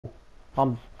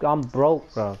I'm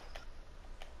broke, bro.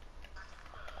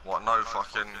 What? No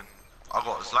fucking. I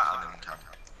got Zlatan in camp.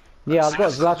 Yeah, I've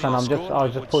got Zlatan. I'll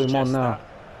just put him on now.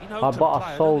 But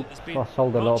I sold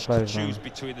a lot of players, man.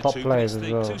 Top players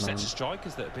as well, man.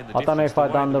 I don't know if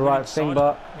I've done the right thing,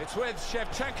 but It's with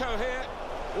Shevchenko here.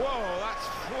 Whoa, that's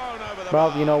flown over the bro,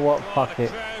 bar. you know what? Fuck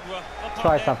it.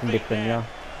 Try something different, yeah.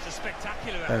 It's a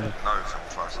spectacular No,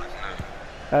 try something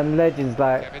new. And Legends,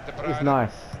 like, it's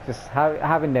nice. Just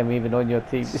having them even on your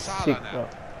team is sick, bro.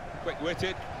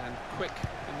 Quick-witted and quick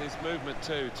in his movement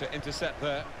too to intercept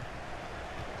there.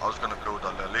 I was gonna build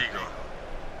a La Liga.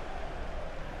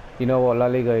 You know what? La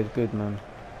Liga is good, man.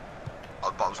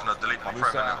 But I was gonna delete my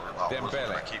Prem, I wasn't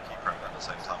gonna keep my Prem at the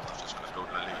same time. I was just gonna build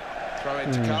La Liga. Throw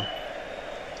in to come.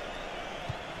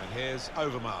 And here's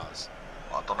Overmars.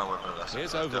 I don't know whether that's.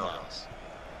 Here's Overmars.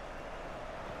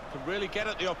 Can really get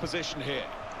at the opposition here.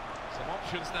 Some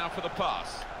options now for the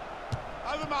pass.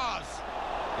 Overmars!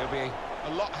 He'll be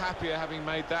a lot happier having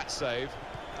made that save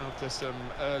after some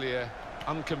earlier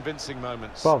unconvincing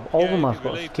moments. Bro, Overmars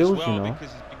got skills, you know.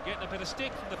 because he's been getting a bit of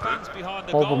stick from the fans behind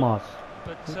the Overmars.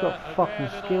 goal. He's got fucking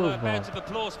skills, bro. Round of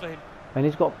applause for him. And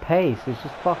he's got pace. He's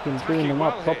just fucking doing them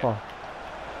up proper.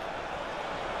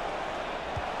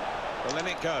 Well, then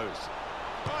it goes.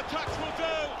 Oh, a touch will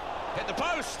do. Hit the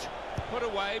post. Put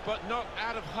away, but not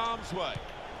out of harm's way.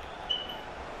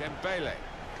 Dembele.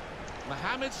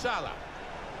 Mohamed Salah.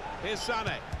 Here's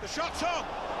Sané. The shot's on.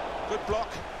 Good block.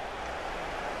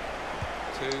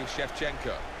 To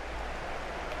Shevchenko.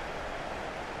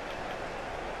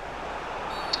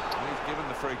 He's given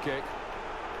the free kick.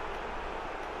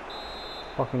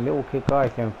 Fucking little kid guy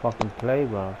can fucking play,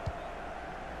 bro.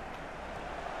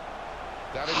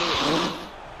 David Luiz.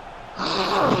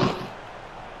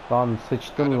 Lan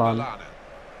sıçtın lan.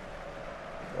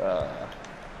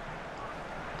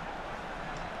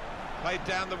 Played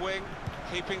down the wing,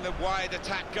 keeping the wide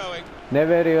attack going. Ne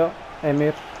veriyor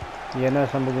Emir?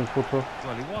 Yenersen bugün kutu.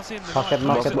 Well, he was in the Paket right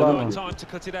market place var at the mı? right time to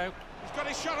cut it out. He's got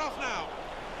his shot off now.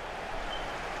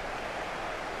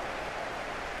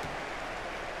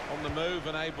 On the move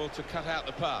and able to cut out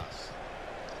the pass.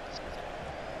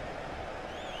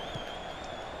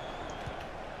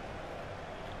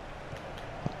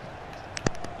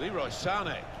 Leroy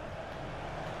Sané.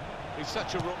 He's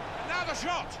such a now the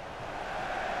shot.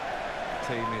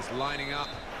 Team is lining up.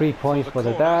 3 points for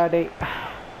the daddy.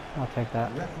 I'll take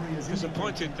that.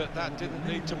 Disappointed that that didn't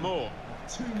lead to more.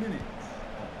 2 minutes.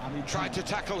 Tried to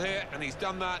tackle here, and he's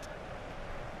done that.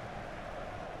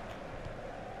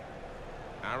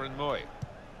 Aaron Moy.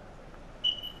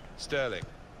 Sterling.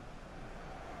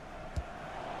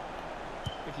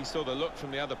 I think he saw the look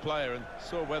from the other player and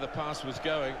saw where the pass was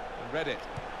going and read it.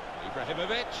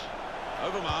 Ibrahimovic.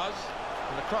 Overmars.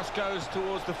 And the cross goes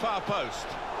towards the far post.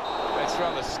 It's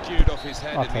rather skewed off his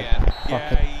head in the end. Yeah,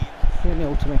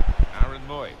 to me. Aaron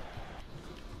Moy.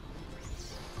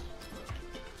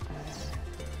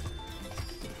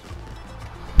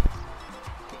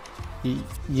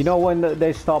 You know when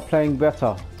they start playing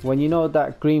better? When you know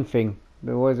that green thing.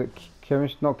 What is it?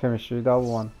 Chemistry? Not chemistry, the other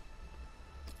one.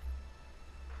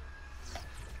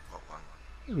 What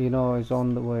one? You know, it's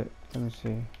on the way. Let me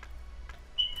see.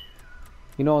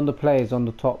 You know, on the players on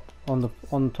the top,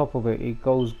 on top of it, it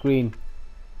goes green.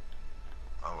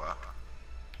 Oh wow.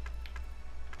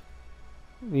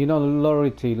 You know,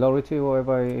 Lority,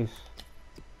 whatever it is.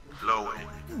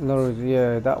 Lority,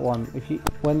 yeah, that one.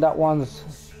 When that one's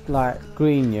like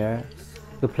green, yeah,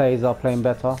 the players are playing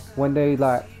better. When they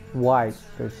like white,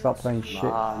 they start playing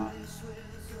shit.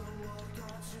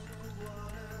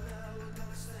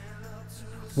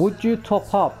 Would you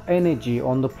top up energy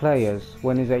on the players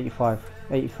when it's 85,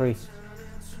 83? Yeah.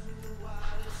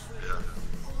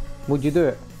 Would you do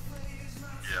it?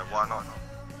 Yeah, why not?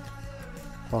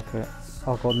 Fuck it.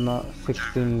 I've got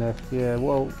 16 left. Yeah,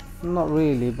 well, not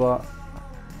really, but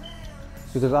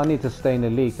because I need to stay in the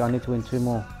league, I need to win 2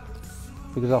 more.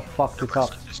 Because I fucked it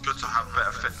up. It's good to have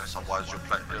better fitness, otherwise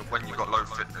when you've got low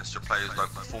fitness, your players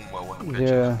don't perform well on the pitch, Yeah.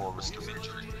 there's more risk of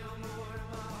injury.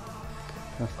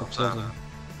 That's the problem.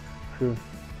 True.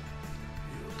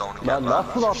 Don't want to Ya get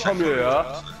nasıl atamıyor ya?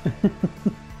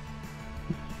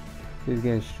 He's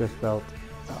getting stressed out.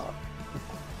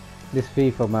 This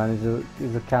FIFA, man,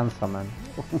 is a cancer, man.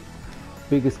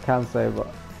 Biggest cancer ever.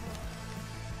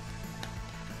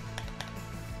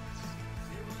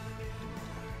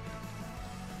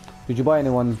 Did you buy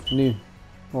anyone new,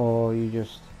 or you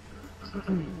just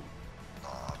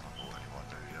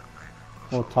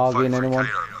or targeting anyone?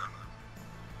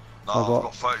 No, I've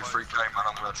got 33k, man.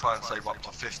 I'm going to try and save up to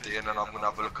 50, and then I'm going to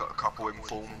have a look at a couple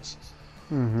informs.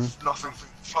 Nothing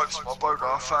floats my boat that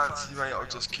I fancy, mate. I'll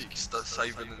just keep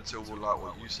saving until, like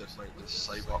what you said, mate. Just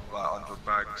save up like 100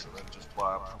 bags and then just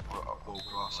buy a proper world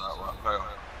class outright player.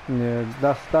 Yeah,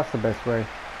 that's the best way.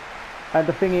 And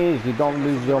the thing is, you don't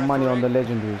lose your money on the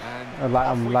legendaries.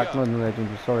 Not in the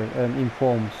legendaries, sorry,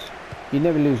 informs. You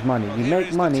never lose money. You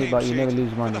make money, but you never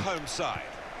lose money.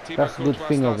 That's the good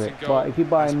thing of it. But if you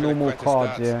buy normal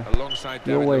cards, yeah,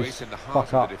 you always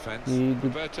fuck up.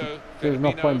 There's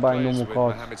no point buying normal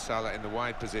cards.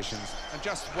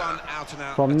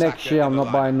 From next year, I'm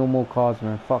not buying normal cards,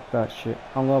 man. Fuck that shit.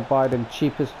 I'm gonna buy them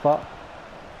cheap as fuck.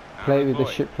 Play with the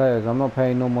shit players. I'm not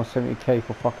paying no more 70k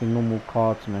for fucking normal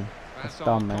cards, man. That's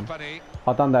dumb, man.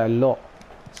 I've done that a lot.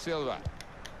 Silva.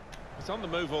 He's on the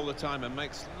move all the time and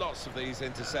makes lots of these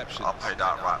interceptions. I'll pay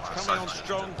that right for coming on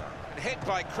strong and hit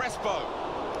by Crespo.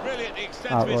 Really at the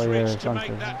extent of his reach to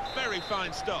make that very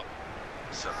fine stop.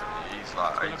 70, he's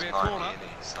like 80, 90 in it,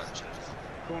 Sanchez.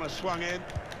 Corner swung in.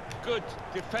 Good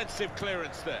defensive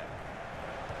clearance there.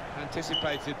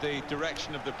 Anticipated the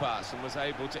direction of the pass and was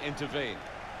able to intervene.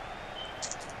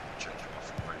 Changing my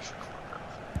formation.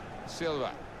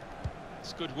 Silva.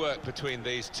 It's good work between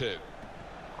these two.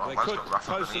 Oh, they could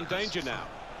pose some danger now.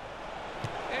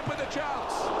 In with a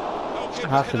chance. It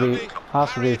has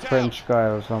to be a French guy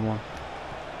or someone.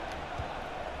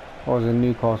 Or is a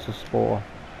Newcastle supporter.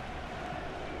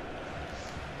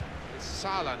 It's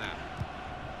Salah now.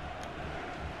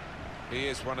 He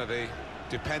is one of the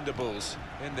dependables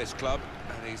in this club,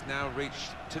 and he's now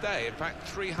reached today, in fact,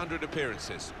 300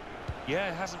 appearances.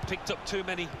 Yeah, hasn't picked up too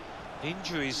many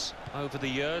injuries over the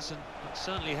years, and it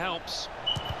certainly helps.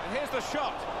 And here's the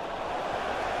shot.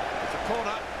 It's a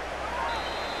corner.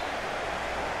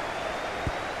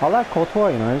 I like Courtois,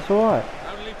 you know, he's alright.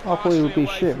 I thought he would be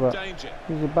shit, but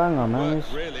he's a banger, man.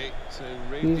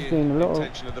 He's doing a lot of,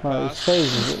 like, he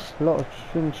saves a lot of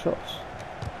string shots.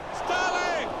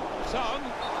 Sterling! Son!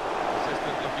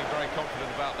 Assistant looking very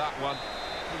confident about that one.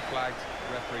 He flagged,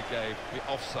 the referee gave the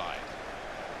offside.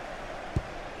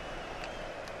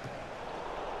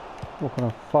 What kind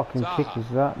of fucking kick is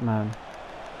that, man?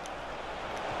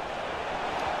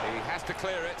 He has to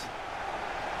clear it.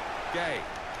 Gay. I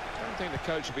don't think the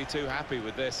coach will be too happy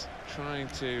with this, trying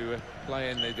to play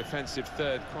in the defensive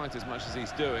third quite as much as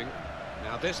he's doing.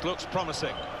 Now this looks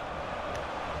promising.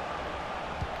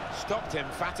 Stopped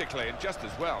emphatically and just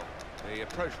as well. The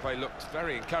approach play looked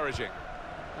very encouraging.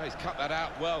 Oh, he's cut that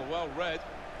out well read.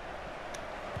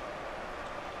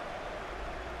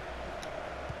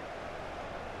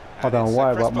 I don't know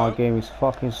why, but my game is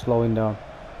fucking slowing down.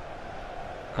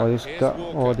 Or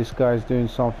this guy's doing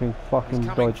something fucking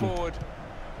dodgy.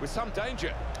 With some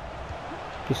danger.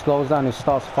 He slows down, he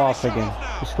starts fast again.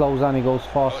 He slows down, he goes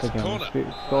fast again. It's a bit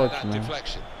dodgy, man.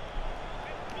 Deflection.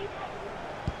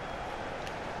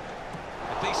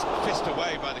 At least fist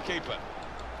away by the keeper.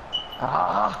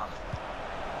 That's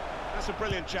a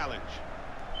brilliant challenge.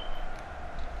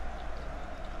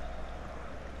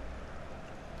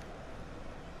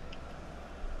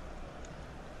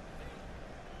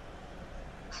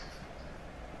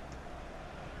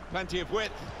 Plenty of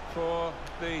width for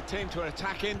the team to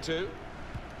attack into.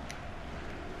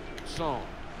 Son.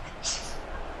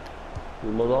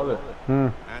 Yılmaz abi.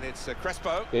 And it's Crespo.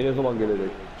 Ne zaman gelecek?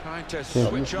 Trying to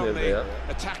switch on the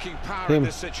attacking power in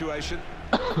this situation.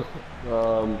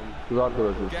 Kız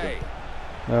arkadaşım. Gay.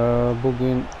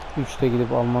 Bugün 3'te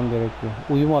gidip almam gerekiyor.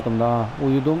 Uyumadım daha.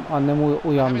 Uyudum. Annem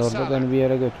uyandırdı. Beni bir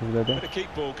yere götür dedi.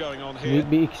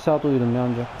 Bir 2 saat uyudum ya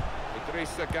ancak.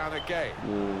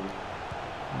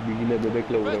 Bilgiyle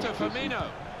bebekle uğraşıyorsun. Bilgiyle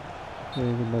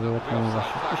bebekle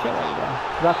uğraşıyorsun. Bir şey var ya.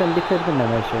 Zaten bitirdim ben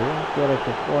her şeyi. Gerek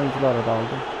yok. Oyuncuları da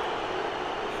aldım.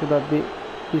 Şurada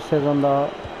bir sezon daha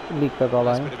ligde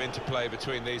kalayım.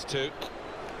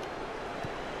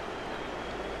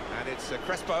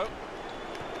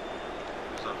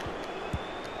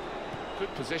 Good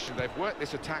position. They've worked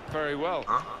this attack very well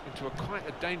into a quite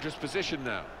a dangerous position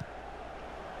now.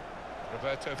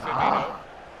 Roberto Firmino.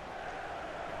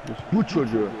 Bu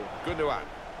çocuğu. Gundogan.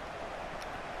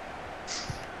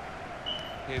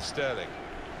 Here's Sterling.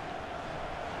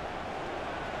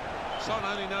 Son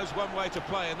only knows one way to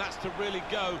play, and that's to really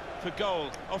go for goal.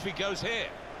 Off he goes here.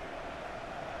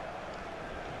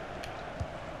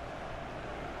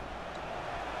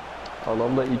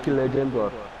 Adamda 2 legend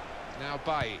var. Now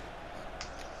Bay.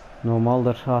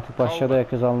 Normaldir. Artık başladı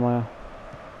herkes almaya.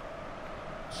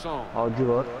 Son. Hacı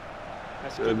var.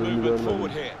 That's a good movement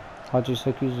forward here. Hacı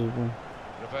 800 bu.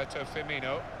 Roberto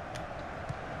Firmino.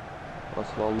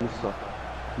 Asıl almışsa.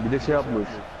 Bir de şey yapmış.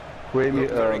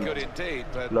 Very good indeed,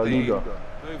 but La Liga.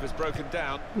 the move has broken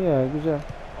down. Yeah, güzel.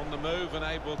 On the move and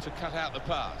able to cut out the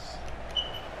pass.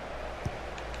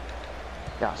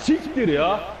 Ya siktir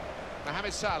ya.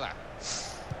 Mohamed Salah.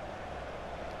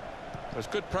 There's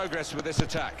good progress with this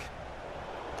attack.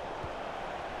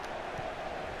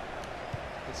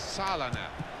 It's Salah now.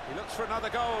 He looks for another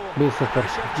goal.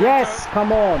 1-0. Yes,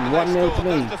 come on. 1-0 to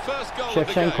me.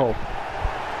 Shevchenko.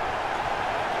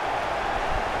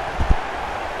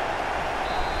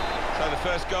 So the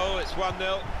first goal, it's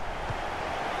 1-0.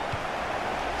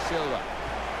 Silva.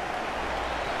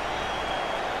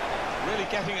 Really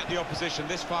getting at the opposition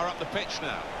this far up the pitch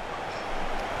now.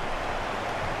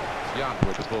 It's Young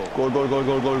with the ball. Gol.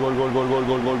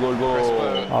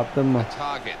 Attın mı? A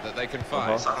target that they can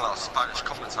find. Sound like a Spanish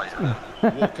commentator.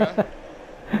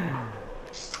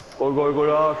 Walker.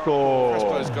 Golazo.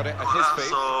 Crespo's got it at his feet.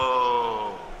 So.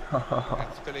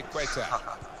 It's Filiqueta.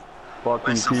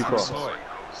 Fucking FIFA.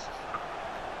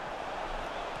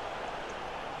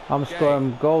 I'm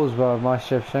scoring goals, bro. My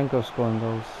Shevchenko scoring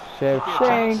goals. Got the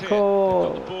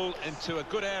Shevchenko. ball into a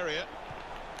good area.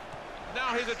 Now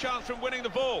here's a chance from winning the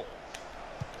ball.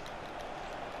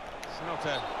 It's not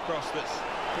a cross that's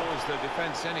caused the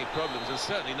defence any problems, and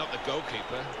certainly not the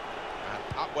goalkeeper.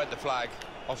 And up went the flag.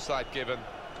 Offside given.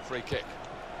 Free kick.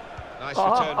 Nice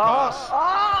return pass.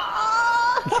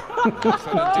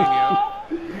 Fernandinho.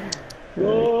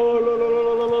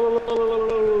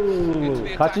 Into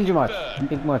the Kaçıncı attacking maç?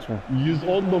 third. İlk maç mı?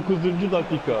 119.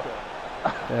 dakika.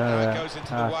 Now it goes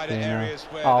into the wider areas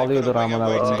where they've Ağlıyordur got a winger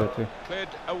amına waiting. koyayım. Cleared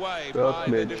away Dört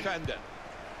by the maç. defender.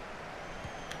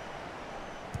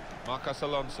 Marcos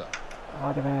Alonso.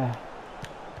 Hadi be.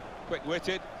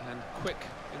 Quick-witted and quick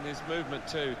in his movement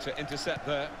too to intercept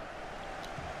there.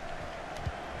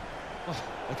 Oh,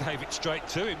 they gave it straight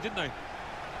to him, didn't they?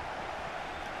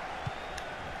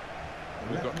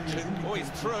 We've got two. Oh, he's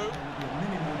through.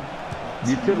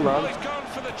 Bitir Oh, lan. he's gone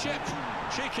for the chip.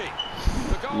 Cheeky.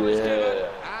 The goal is given,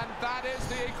 Yeah. and that is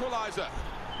the equaliser.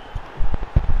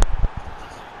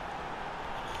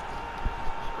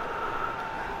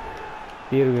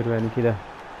 Bir benimki de.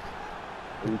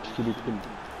 3-2 bittim.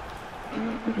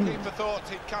 Keeper thought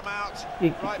he'd come out.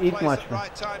 İlk Right maç place mı? at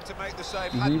right time to make the save.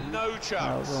 Had no Ha, o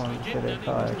chance. zaman He didn't, direkt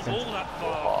and he wasn't harika. all that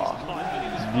far off his line, but he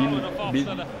was far enough off bin-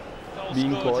 so the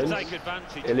bin goal scorer to coins, take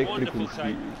advantage. Elektrik Wonderful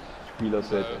take. hila So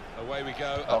set. away we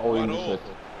go. Ha, Up 1-all. oyuncu set.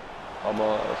 Ama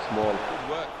small. Good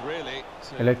work really.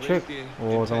 to Elektrik. read the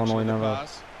O zaman intention of the oynamaz.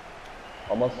 pass.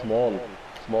 Ama small.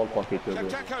 Small paket yazıyor.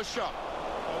 Shevchenko's shot.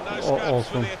 Well, no O- scraps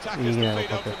for olsun. the attackers İyi to yine o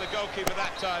feed on paket. from the goalkeeper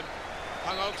that time.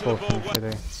 Hung on to the Olsun ball bir well. şey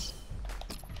değil.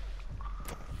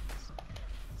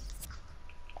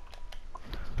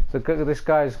 So this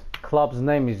guy's club's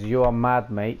name is You Are Mad,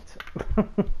 Mate.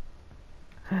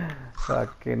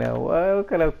 Fucking hell, what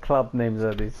kind of club names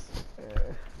are these?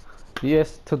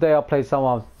 Yes, today I played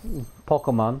someone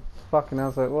Pokemon. Fucking hell, I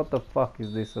was like, what the fuck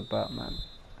is this about, man?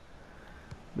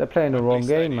 They're playing the Wembley wrong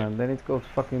game, Stadium. man. They need to go to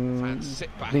fucking Fans sit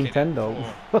back in it Nintendo.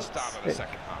 before the start of the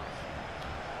second half.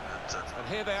 And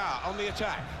here they are on the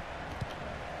attack.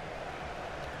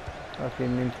 Fucking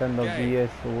Nintendo Game. DS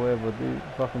or whatever, dude.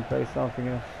 Fucking play something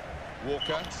else.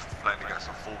 Walker. Playing against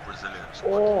a full Brazilians.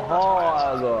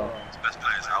 Oha aga. His best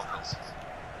players Alves.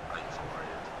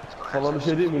 Sana bir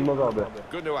şey diyeyim mi Yılmaz abi?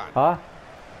 Gundogan. Ha?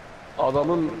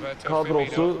 Adamın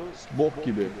kadrosu bok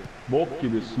gibi. Bok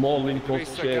gibi. Smalling,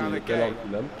 Toscani falan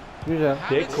filan. Güzel.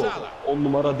 Deko. 10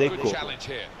 numara Good Deko. challenge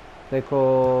here.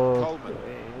 Deco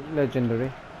Legendary.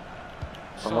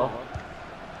 Aha.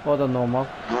 O da normal.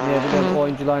 Niye biliyorum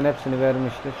oyuncuların hepsini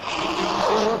vermiştir.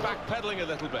 Backpedaling a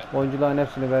little bit. Oyuncuların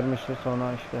hepsini vermiştir sonra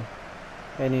işte.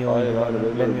 En iyi Aynen, oyuncular aynen,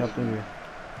 öyle benim olmuş. yaptığım gibi.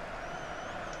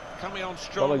 Coming on Valla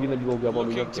strong. yine bir gol Looking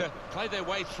yapamayacak. to play their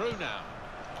way through now.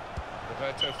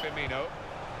 Roberto Firmino.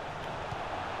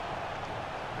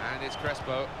 And it's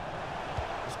Crespo.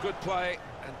 It's good play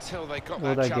until they got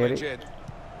Will that they get challenge it? in.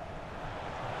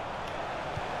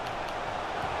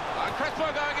 And Crespo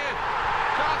going in.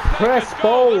 Chance taken,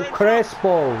 goal, Crespo! they're in front.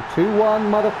 Crespo! 2-1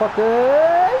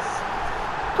 motherfuckers!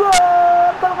 Goal!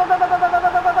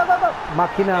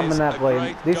 Makine amına It's a koyayım.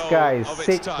 great This goal guy is of its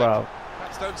sick, type. bro.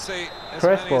 Perhaps don't see as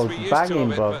Crespo's many as we used to banging,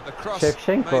 of it, bro. but the cross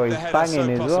Shevchenko made is the header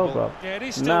banging so as well, possible. bro. Yeah, it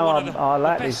is still Now one of I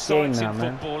like the this best game sights now, in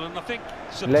man. football, and I think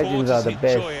Legends are supporters the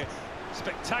enjoy best. it.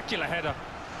 Spectacular header.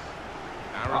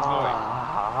 Aaron Moy.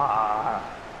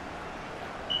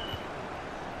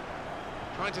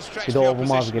 Trying to stretch Bir de the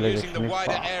Overmars opposition gelecek using the şimdi.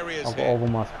 wider areas Bak here.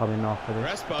 Overmars coming after this.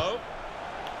 Crespo.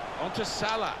 Onto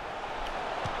Salah.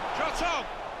 Shot on!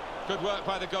 Good work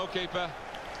by the goalkeeper.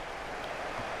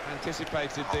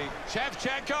 Anticipated the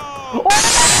Shevchenko!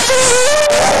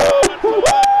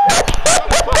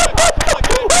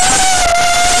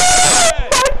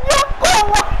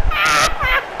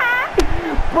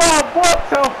 Bro, what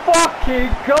the fuck fucking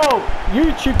go!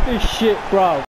 YouTube this shit, bro.